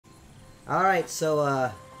Alright,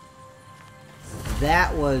 so,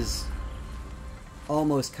 that was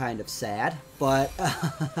almost kind of sad, but,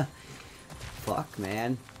 fuck,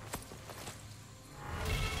 man.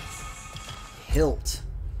 Hilt.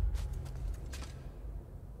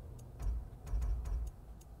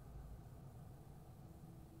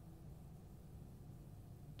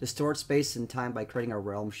 Distort space and time by creating a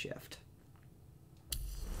realm shift.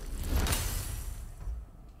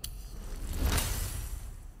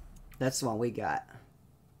 That's the one we got.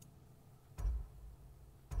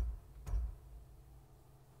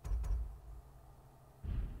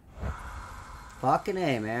 Fucking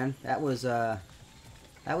A, man. That was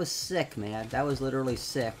sick, man. That was literally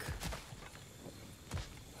sick.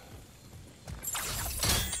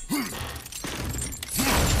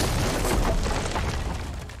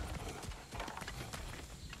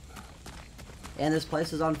 And this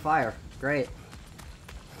place is on fire. Great.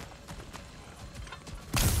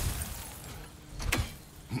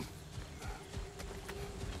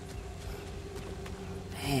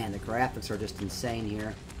 Man, the graphics are just insane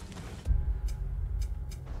here.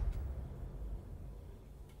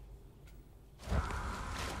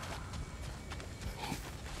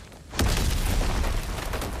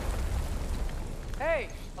 Hey,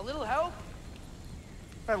 a little help?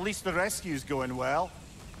 At least the rescue's going well.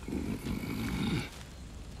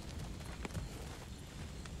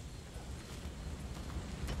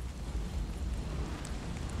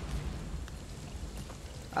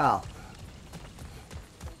 Oh.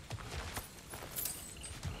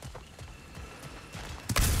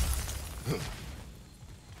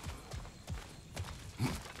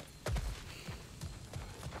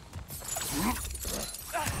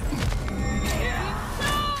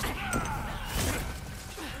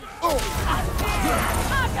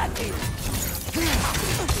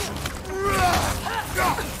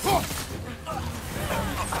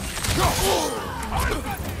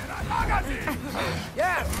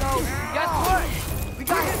 Yeah, so, guess what? We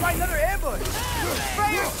got hit by another ambush.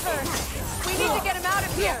 Sprayer, sir. We need to get him out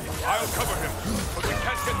of here. I'll cover him, but we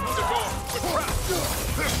can't get through the door. We're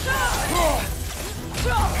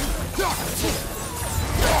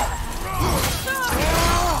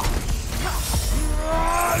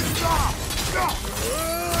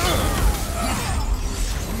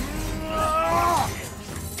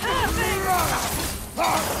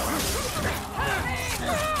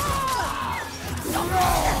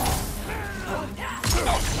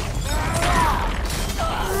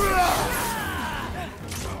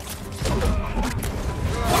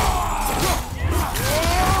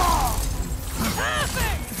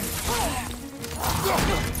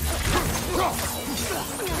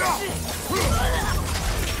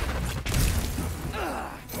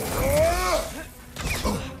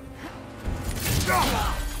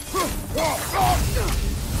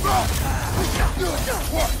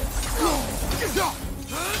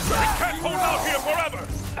can't hold out here forever!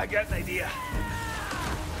 I got an idea.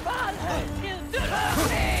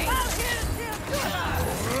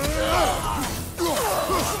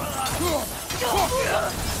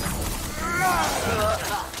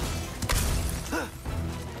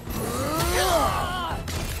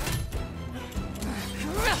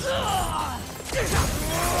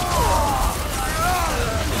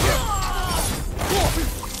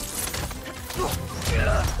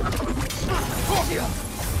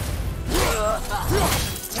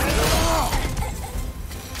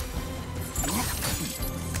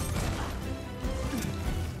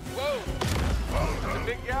 Whoa! That's a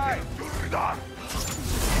big guy.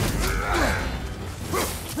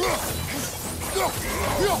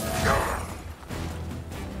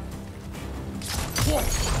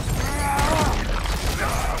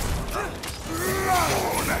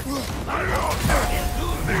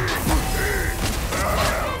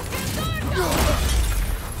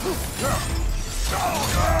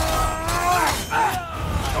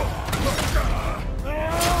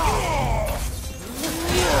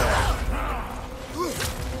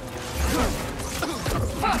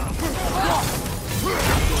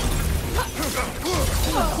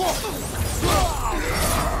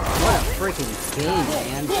 What a freaking game,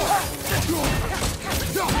 man.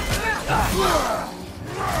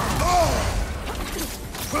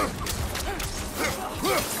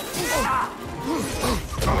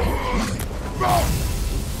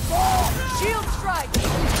 Shield strike.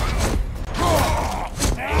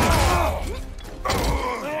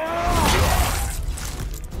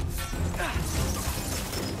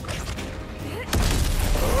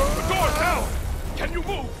 The door's down! Can you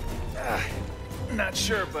move? Not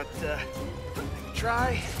sure, but,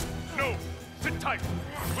 try? No. Sit tight.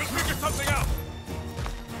 We'll figure something out.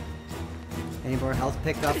 Any more health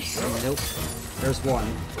pickups? Nope. There's one.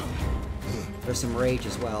 There's some rage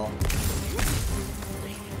as well.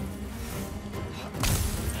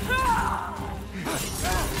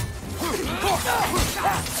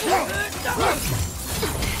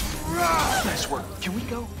 Nice work. Can we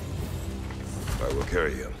go? I will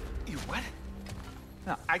carry him. You what?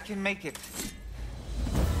 No, I can make it.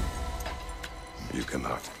 You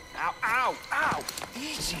cannot. Ow, ow, ow!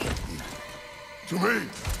 Easy. To me!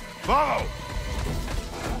 Follow!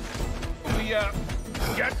 We,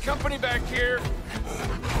 got company back here.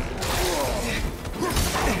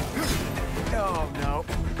 Oh, no.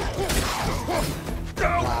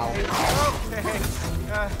 Wow.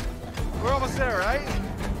 Okay. We're almost there, right?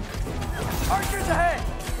 Archers ahead!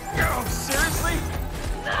 Oh, seriously?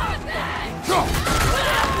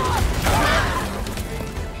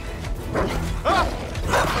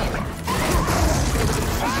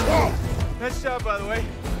 Nice job, by the way.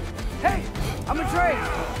 Hey, I'm a Dre.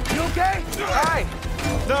 You okay? Hi.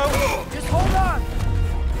 No. Just hold on.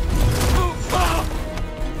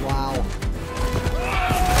 Wow.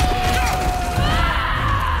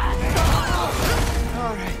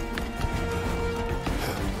 All right.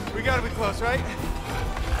 We gotta be close, right?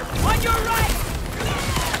 On your right!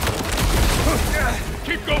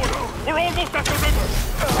 Keep going! We're almost at the river!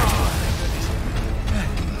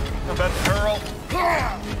 How about the girl?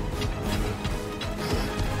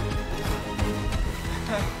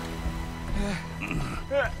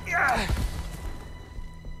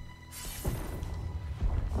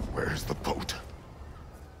 Where's the boat?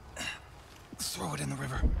 Throw it in the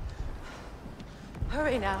river.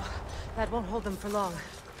 Hurry now. That won't hold them for long.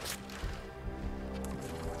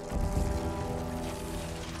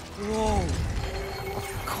 Whoa.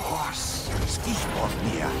 Of course.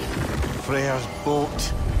 Skisportnia. Freya's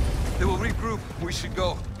boat. They will regroup. We should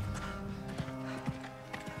go.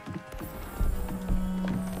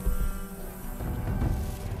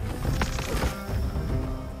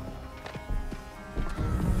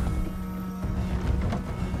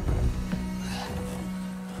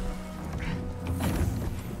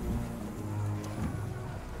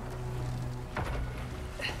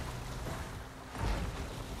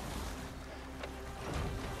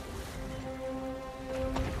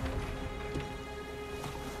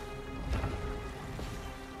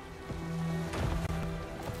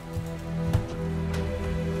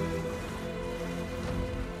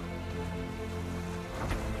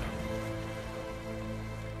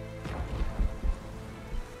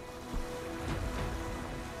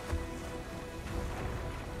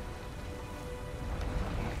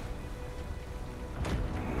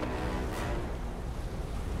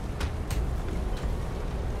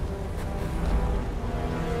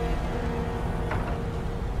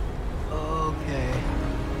 Okay.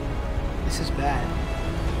 This is bad.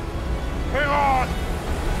 Hang on!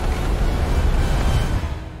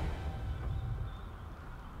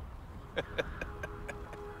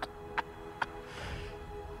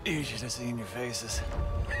 You should have seen your faces.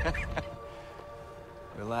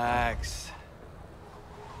 Relax.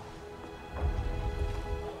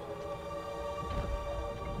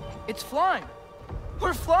 It's flying.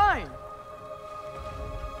 We're flying.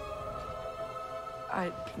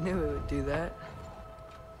 I knew it would do that.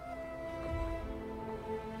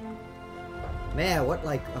 Man, what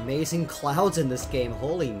like amazing clouds in this game.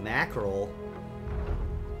 Holy mackerel.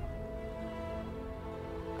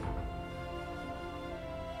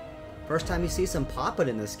 First time you see some poppin'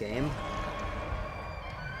 in this game.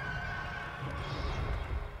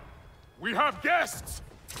 We have guests!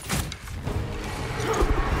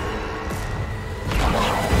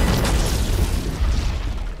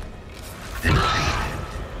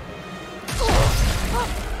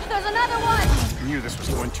 There's another one! I knew this was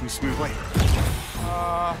going too smoothly.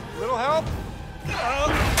 Little help?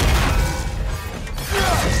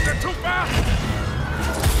 They're too fast!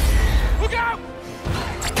 Look out!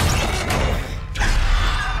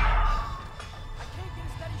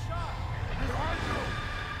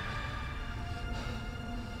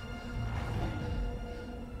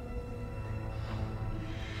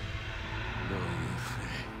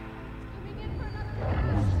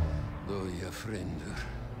 Fränder.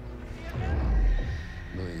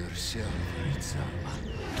 Neuer själv samma.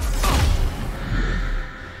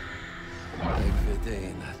 Jag vet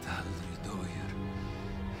en att aldrig dör.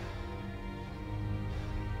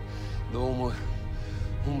 Domor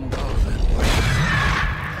dagen.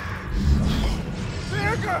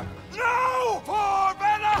 Virka! No! For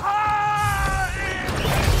Benaheim!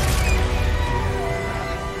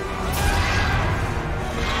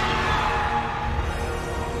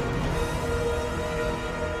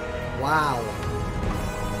 Wow.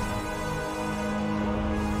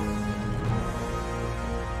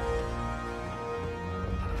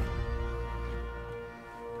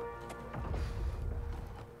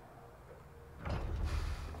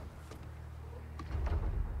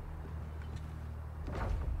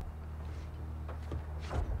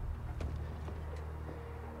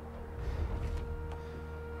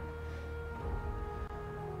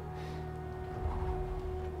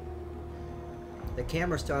 The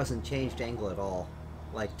camera still hasn't changed angle at all,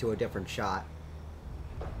 like to a different shot.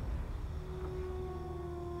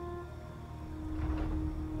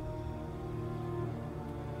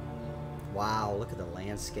 Wow, look at the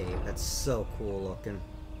landscape. That's so cool looking.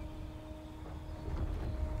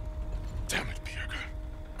 Damn it,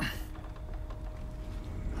 Bjergård.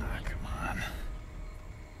 Ah, come on.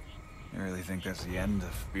 You really think that's the end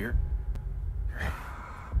of beer?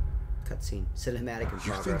 Cutscene. Cinematic in You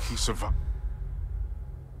think progress. he survived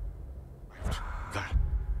that?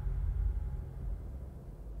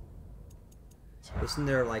 Isn't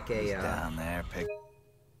there like He's a, down there picking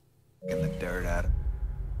the dirt out of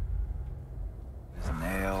his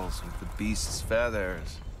nails with the beast's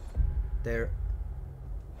feathers. there...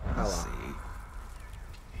 Oh, well. See?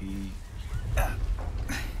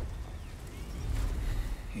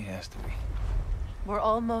 He has to be. We're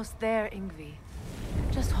almost there, Ingvi.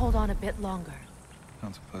 Just hold on a bit longer. I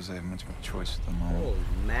don't suppose I have much of a choice at the moment. Holy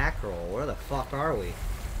mackerel, where the fuck are we?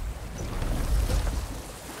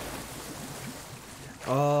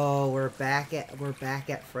 Oh, we're back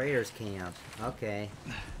at Freyr's camp. Okay.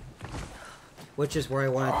 Which is where I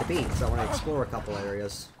want it to be, so I want to explore a couple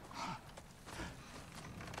areas.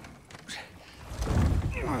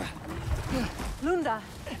 Lunda!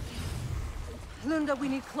 Lunda, we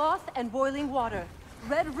need cloth and boiling water.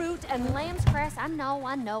 Red root and Lamb's cress, I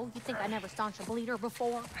know. You think I never staunched a bleeder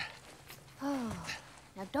before? Oh,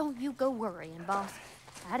 now don't you go worrying, boss.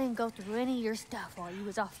 I didn't go through any of your stuff while you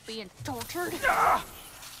was off being tortured. Ah!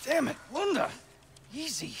 Damn it, Lunda!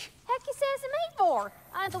 Easy. Heck you says to me for?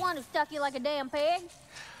 I ain't the one who stuck you like a damn pig.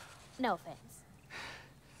 No offense.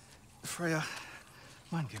 Freya,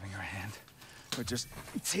 mind giving her a hand? We're just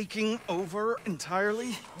taking over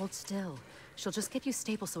entirely? Hold still. She'll just get you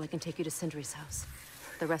stable so I can take you to Sindri's house.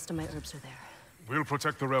 The rest of my herbs are there. We'll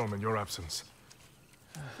protect the realm in your absence.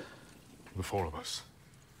 The four of us.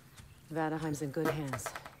 Vanaheim's in good hands.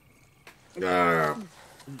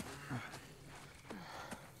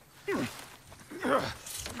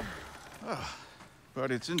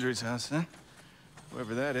 Party at Sindri's house, huh?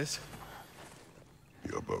 Whoever that is.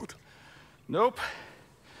 Your boat. Nope.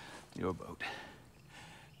 Your boat.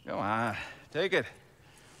 Go on, take it.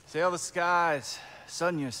 Sail the skies.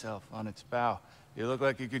 Sun yourself on its bow. You look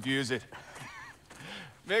like you could use it.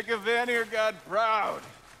 Make a Vanir god proud.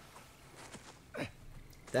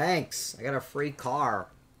 Thanks. I got a free car.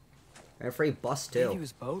 And a free bus too.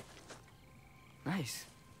 His boat? Nice.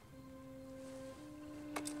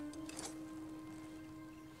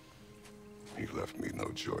 He left me no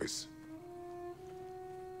choice.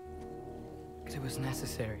 Because it was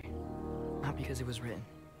necessary. Not because it was written.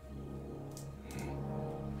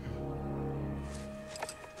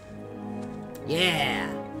 Yeah!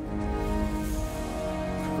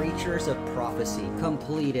 Creatures of Prophecy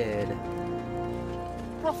completed.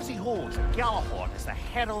 Prophecy holds that Galahorn is the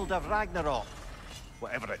herald of Ragnarok.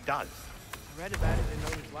 Whatever it does. I read about it in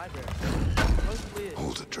Odin's library. Mostly it.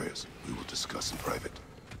 Hold Atreus. We will discuss in private.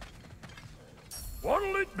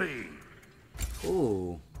 What'll it be?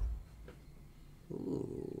 Ooh.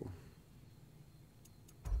 Ooh.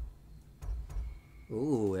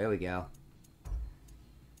 Ooh, there we go.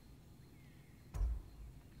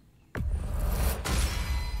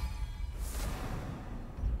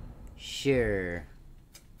 Sure.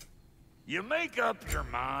 You make up your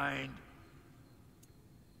mind.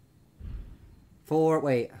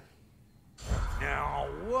 Wait. Now,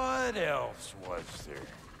 what else was there?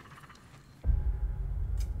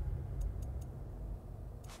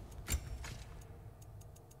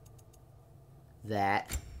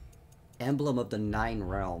 That emblem of the 9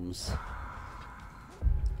 realms.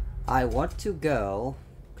 I want to go,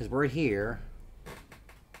 because we're here.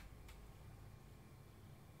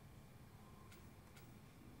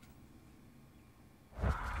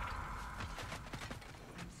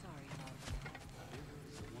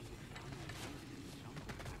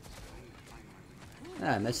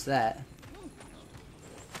 I missed that.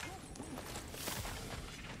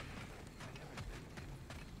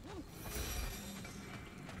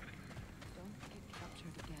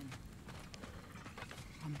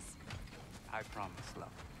 I promise,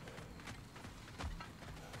 love.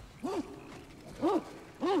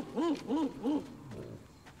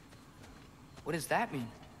 What does that mean?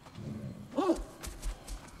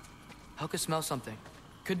 Helka smells something.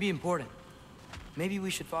 Could be important. Maybe we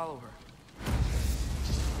should follow her.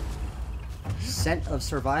 Scent of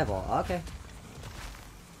survival. Okay.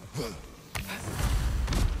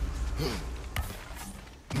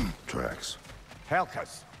 Tracks.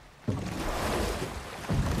 Helka's.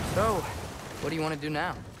 So, what do you want to do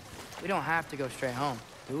now? We don't have to go straight home,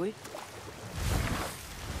 do we?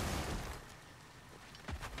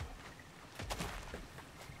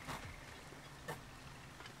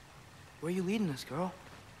 Where are you leading us, girl?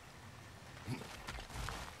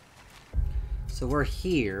 So we're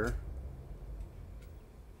here.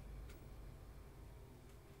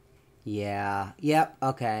 Yeah. Yep.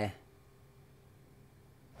 Okay.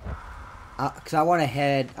 Cause I want to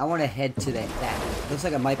head to that. Looks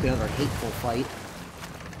like it might be another hateful fight.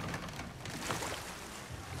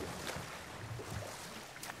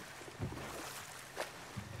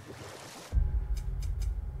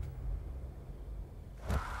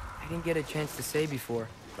 I didn't get a chance to say before.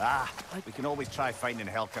 Ah, we can always try finding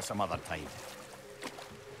Helka some other time.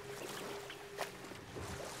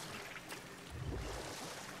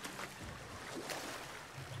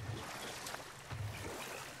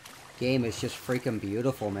 Game is just freaking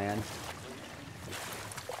beautiful, man.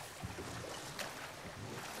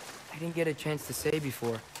 I didn't get a chance to say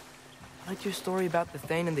before. I liked your story about the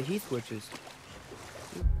Thane and the Heath Witches.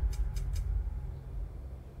 You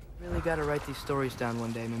really gotta write these stories down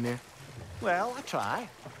one day, Mimir. Well, I try.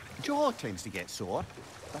 Jaw tends to get sore,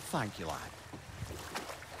 but thank you, lad.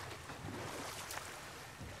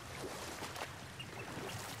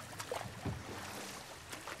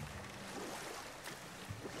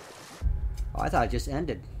 Oh, I thought it just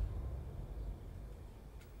ended.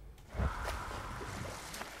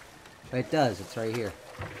 But it does. It's right here.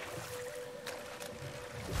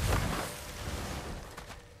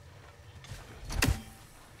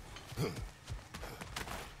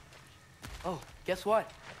 Oh, guess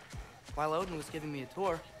what? While Odin was giving me a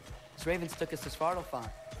tour, his ravens took us to Svartalfheim,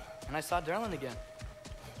 and I saw Derlin again.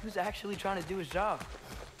 He was actually trying to do his job.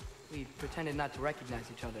 We pretended not to recognize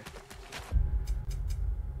each other.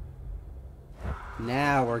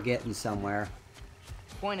 Now we're getting somewhere.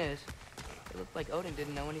 Point is, it looked like Odin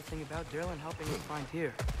didn't know anything about Derlin helping us find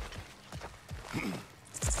here.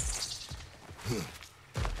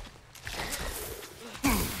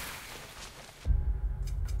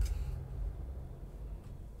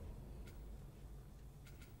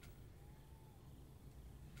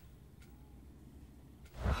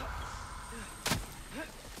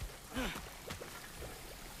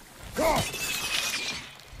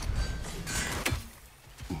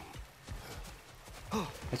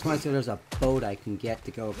 I just want to see if there's a boat I can get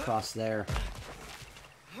to go across there.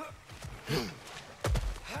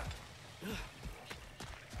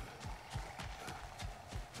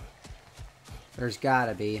 There's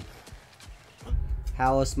gotta be.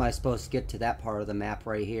 How else am I supposed to get to that part of the map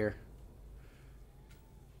right here?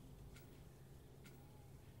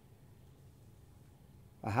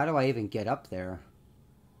 Well, how do I even get up there?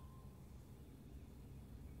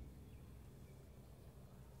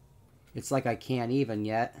 It's like I can't even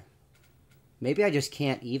yet. Maybe I just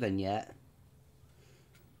can't even yet.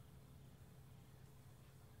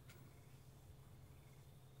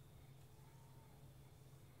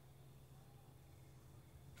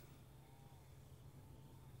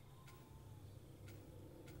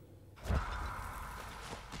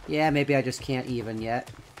 Yeah, maybe I just can't even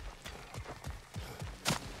yet.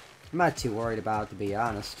 I'm not too worried about it, to be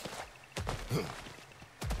honest.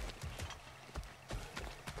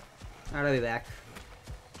 Alright, I'll be back.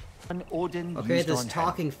 Odin Okay, this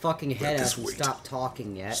talking fucking head hasn't wait. stopped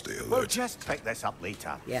talking yet. Stay alert. We'll just pick this up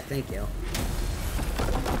later. Yeah, thank you.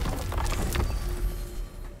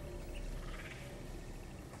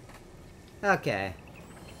 Okay.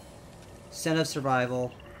 Sin of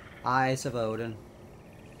Survival. Eyes of Odin.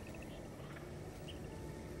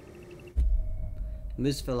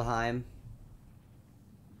 Muspelheim.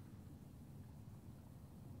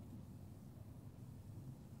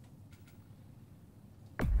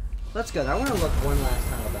 Let's go. I want to look one last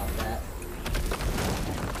time about that.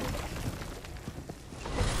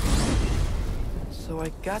 So I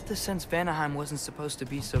got the sense Vanaheim wasn't supposed to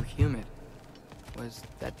be so humid. Was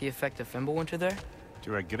that the effect of Fimbulwinter there?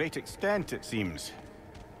 To a great extent, it seems.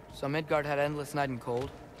 So Midgard had endless night and cold.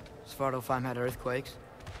 Svartalfheim had earthquakes.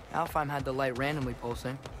 Alfheim had the light randomly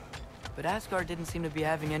pulsing. But Asgard didn't seem to be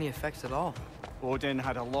having any effects at all. Odin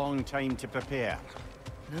had a long time to prepare.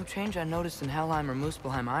 No change I noticed in Helheim or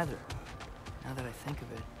Muspelheim either. Now that I think of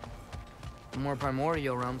it. The more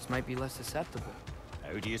primordial realms might be less susceptible.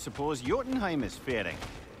 How do you suppose Jotunheim is faring?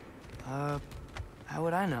 How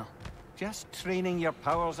would I know? Just training your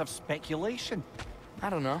powers of speculation. I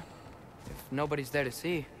don't know. If nobody's there to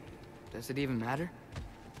see, does it even matter?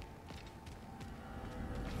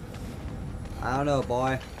 I don't know,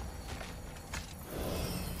 boy.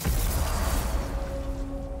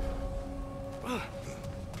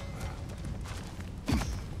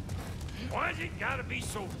 Why's it gotta be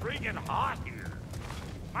so friggin' hot here?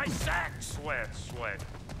 My sack sweats.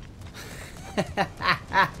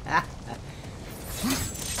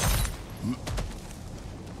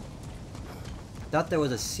 Thought there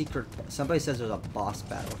was a secret. Somebody says there's a boss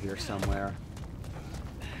battle here somewhere.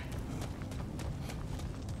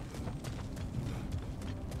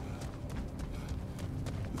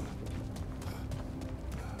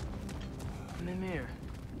 Mimir,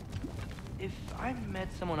 if I met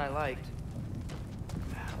someone I liked,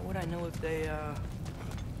 how would I know if they,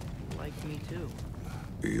 liked me too?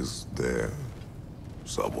 Is there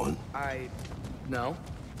someone? No.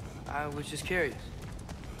 I was just curious.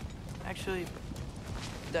 Actually,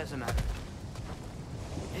 doesn't matter.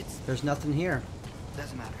 There's nothing here.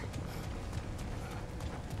 Doesn't matter.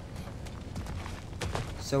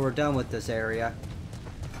 So we're done with this area.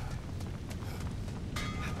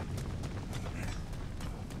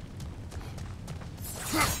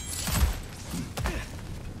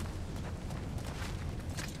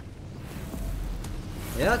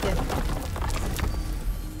 Yeah, okay.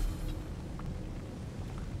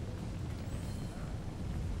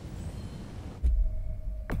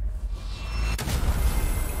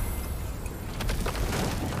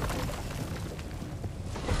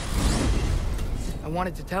 I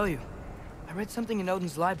wanted to tell you. I read something in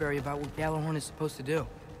Odin's library about what Gjallarhorn is supposed to do.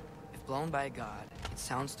 If blown by a god, it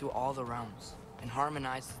sounds through all the realms and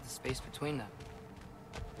harmonizes the space between them.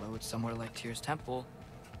 Blow it somewhere like Tyr's temple,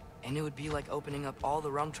 and it would be like opening up all the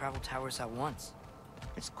realm travel towers at once.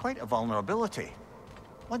 It's quite a vulnerability.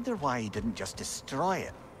 Wonder why he didn't just destroy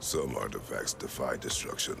it. Some artifacts defy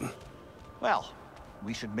destruction. Well,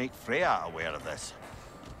 we should make Freya aware of this.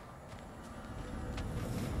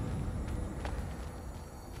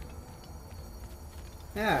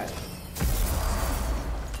 Yeah.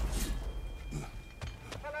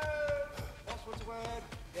 Hello! Boss wants a word?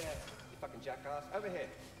 Yeah, you fucking jackass. Over here.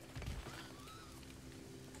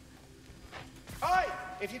 Oi!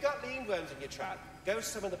 If you got lean worms in your trap, go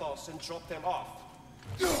summon the boss and drop them off.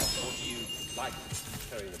 Or do you like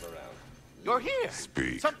carrying them around? You're here!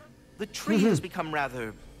 Speak. The tree has become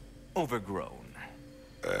rather overgrown.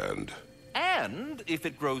 And if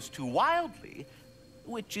it grows too wildly,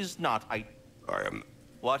 which is not I am...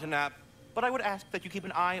 What an app. But I would ask that you keep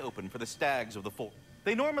an eye open for the stags of the forest.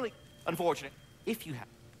 They normally, unfortunate, if you have,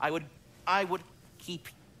 I would keep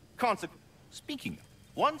consequent. Speaking of,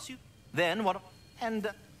 once you, then what, and,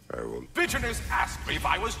 I will... Bitterness asked me if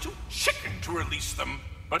I was too chicken to release them,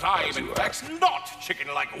 but I am in fact not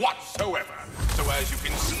chicken-like whatsoever. So as you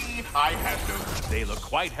can see, I have no... they look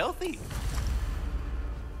quite healthy.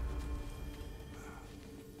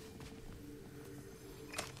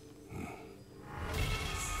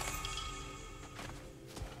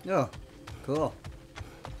 Oh, cool.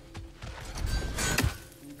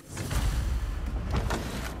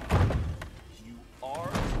 You are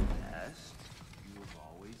the best. You have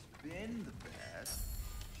always been the best.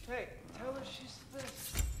 Hey, tell her she's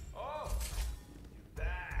this. Oh, you're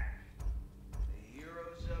back. The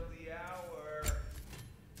heroes of the hour.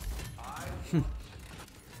 I want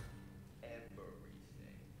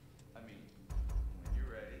everything. I mean, when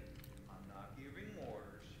you're ready, I'm not giving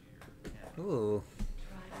orders here. Ooh.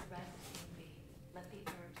 Try to rest, Ruby. Let the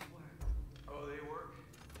herbs work. Oh, they work?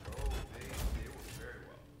 Oh, they work very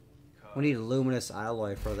well. We need luminous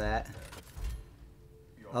alloy for that.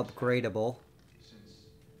 Upgradable. Since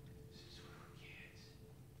we were kids,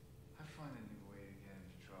 I find a new way to get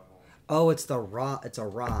into trouble. Oh, it's the it's a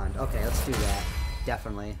rond. Okay, let's do that.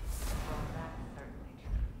 Definitely. Well, that's certainly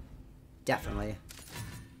true. Definitely.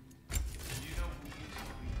 You know we used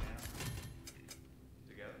to be now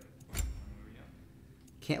together when we were young.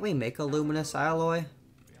 Can't we make a luminous alloy? To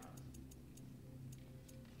be honest.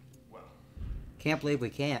 Well, Can't believe we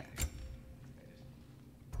can't. I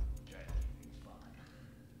just try to keep things fun.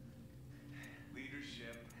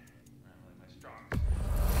 Leadership, not really my strong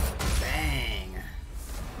suit. Bang.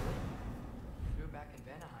 Crew back in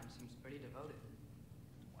Vanaheim seems pretty devoted.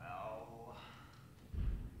 Well,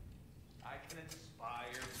 I can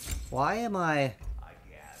inspire, Why am I I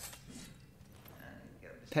guess.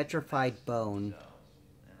 petrified bone?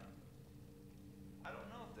 I don't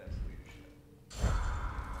know if that's leadership.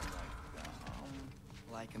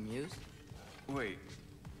 Like a muse? Wait,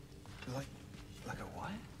 like a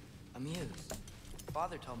what? A muse.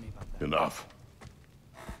 Father told me about that. Enough.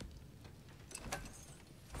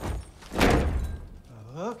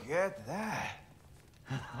 Look at that.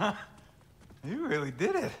 You really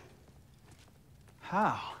did it.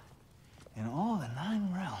 How, in all the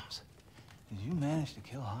 9 realms, did you manage to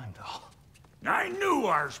kill Heimdall? I knew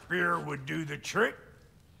our spear would do the trick.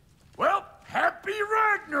 Well, happy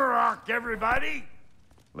Ragnarok, everybody!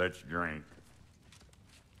 Let's drink.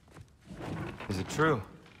 Is it true?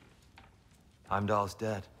 Heimdall's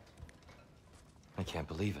dead. I can't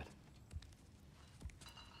believe it.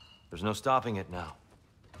 There's no stopping it now.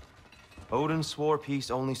 Odin swore peace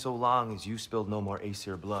only so long as you spilled no more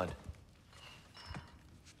Aesir blood.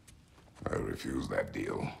 I refuse that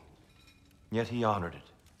deal. Yet he honored it.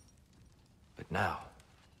 But now...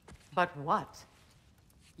 But what?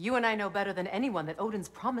 You and I know better than anyone that Odin's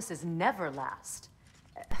promises never last.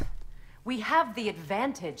 We have the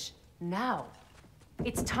advantage now.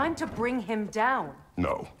 It's time to bring him down.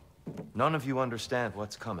 No. None of you understand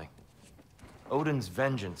what's coming. Odin's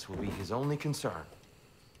vengeance will be his only concern.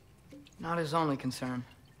 Not his only concern.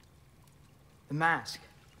 The mask.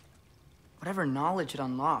 Whatever knowledge it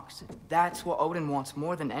unlocks, that's what Odin wants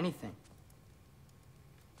more than anything.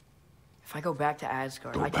 If I go back to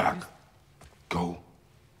Asgard, Go I back. can use... Go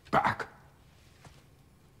back.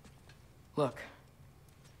 Look.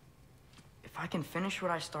 If I can finish what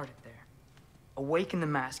I started there, awaken the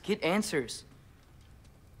mask, get answers,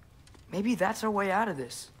 maybe that's our way out of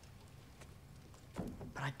this.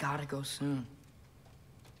 But I gotta go soon.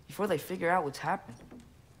 Before they figure out what's happened.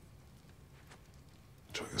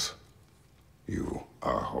 Atreus, you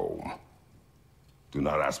are home. Do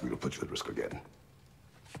not ask me to put you at risk again.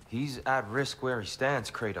 He's at risk where he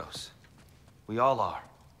stands, Kratos. We all are.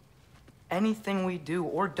 Anything we do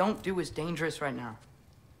or don't do is dangerous right now.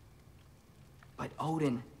 But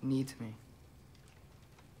Odin needs me.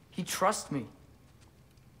 He trusts me.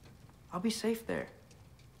 I'll be safe there.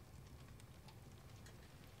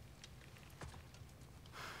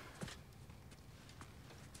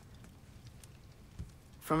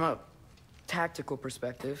 From a tactical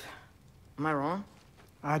perspective, am I wrong?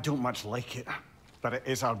 I don't much like it, but it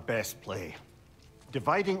is our best play.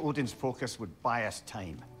 Dividing Odin's focus would buy us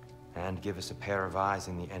time. And give us a pair of eyes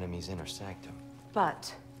in the enemy's inner sanctum.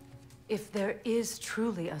 But if there is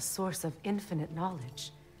truly a source of infinite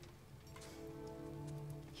knowledge,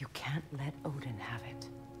 you can't let Odin have it.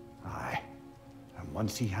 Aye. And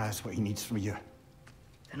once he has what he needs from you...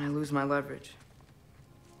 Then I lose my leverage.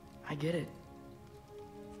 I get it.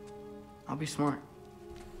 I'll be smart.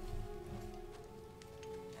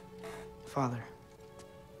 Father,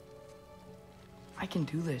 I can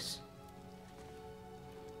do this.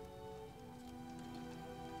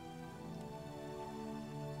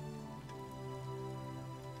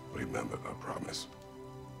 Remember our promise.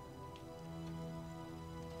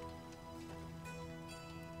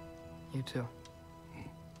 You too.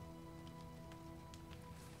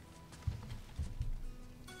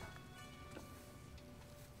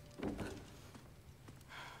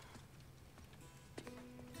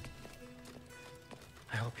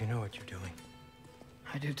 I hope you know what you're doing.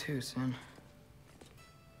 I do too, Sin.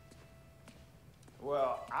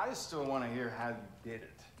 Well, I still want to hear how you did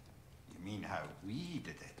it. You mean how we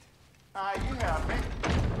did it? Ah, you have me.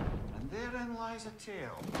 And therein lies a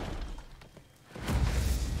tale.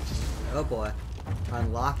 Oh boy.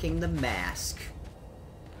 Unlocking the mask.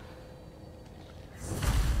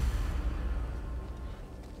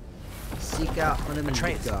 Seek out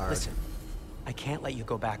Atreus, Midgard. listen. I can't let you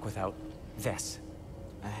go back without this.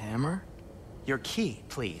 A hammer? Your key,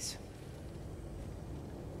 please.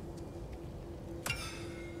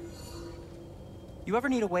 You ever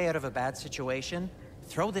need a way out of a bad situation?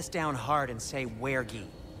 Throw this down hard and say Wergi.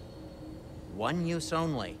 One use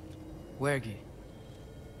only. Wergi.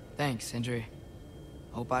 Thanks, Sindri.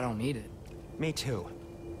 Hope I don't need it. Me too.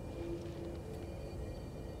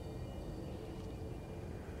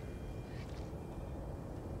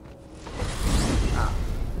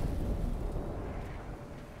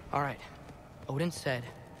 All right. Odin said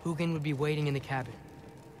Hugin would be waiting in the cabin.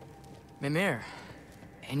 Mimir,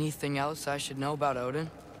 anything else I should know about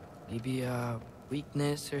Odin? Maybe a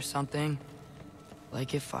weakness or something?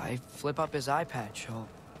 Like if I flip up his eye patch, he'll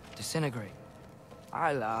disintegrate.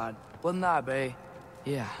 Aye, lad. Wouldn't that be?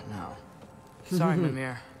 Yeah, no. Sorry,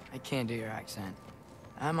 Mimir. I can't do your accent.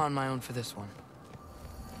 I'm on my own for this one.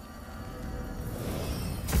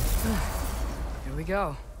 Here we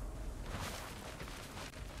go.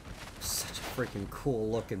 Such a freaking cool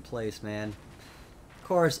looking place, man. Of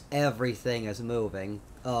course, everything is moving.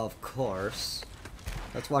 Of course.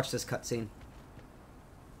 Let's watch this cutscene.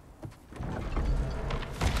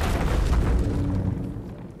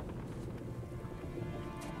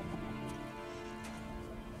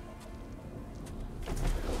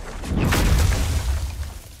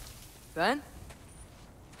 Ben?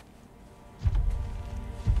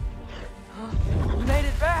 You made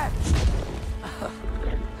it back!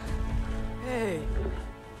 Hey.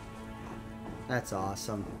 That's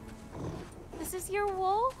awesome. This is your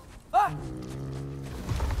wolf? Ah!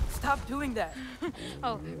 Stop doing that.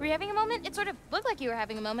 Oh, were you having a moment? It sort of looked like you were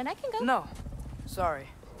having a moment. I can go. No. Sorry.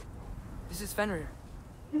 This is Fenrir.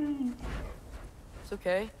 It's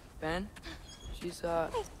okay. Ben, she's, So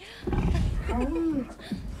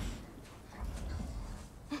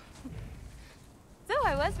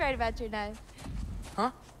I was right about your knife.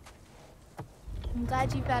 Huh? I'm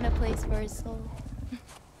glad you found a place for his soul.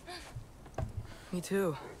 Me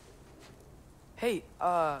too. Hey,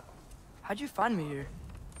 how'd you find me here?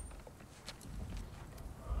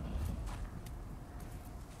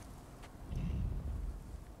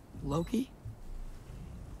 Loki?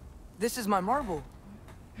 This is my marble.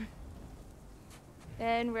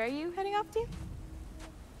 And where are you heading off to?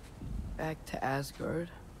 Back to Asgard.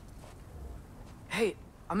 Hey,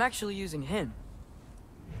 I'm actually using him.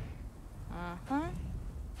 Uh-huh.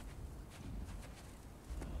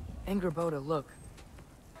 Angerboda, look.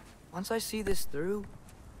 Once I see this through,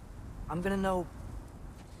 I'm gonna know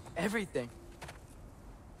everything.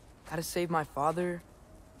 How to save my father,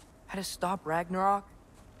 how to stop Ragnarok,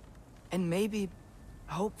 and maybe,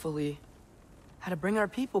 hopefully, how to bring our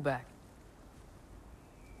people back.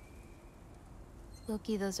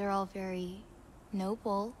 Loki, those are all very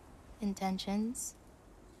noble intentions.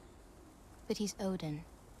 But he's Odin.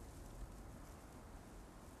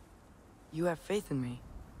 You have faith in me,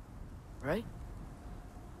 right?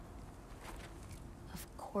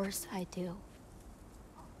 Of course I do.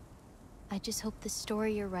 I just hope the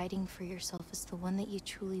story you're writing for yourself is the one that you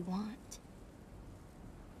truly want.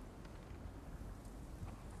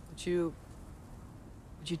 Would you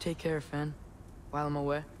take care of Finn while I'm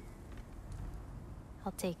away?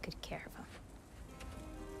 I'll take good care of him.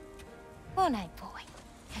 Won't I, boy?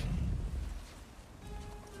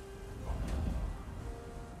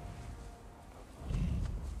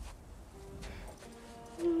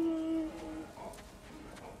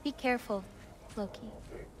 Be careful, Loki.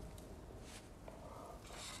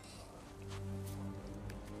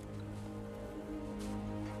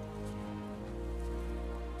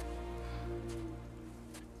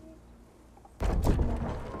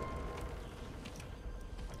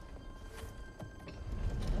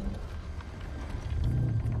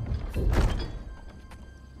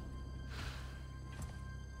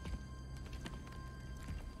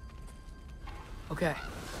 Okay.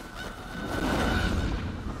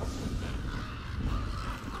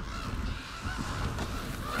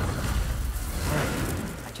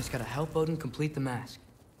 I just gotta help Odin complete the mask,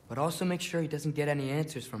 but also make sure he doesn't get any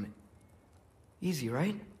answers from it. Easy,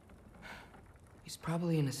 right? He's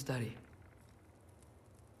probably in a study.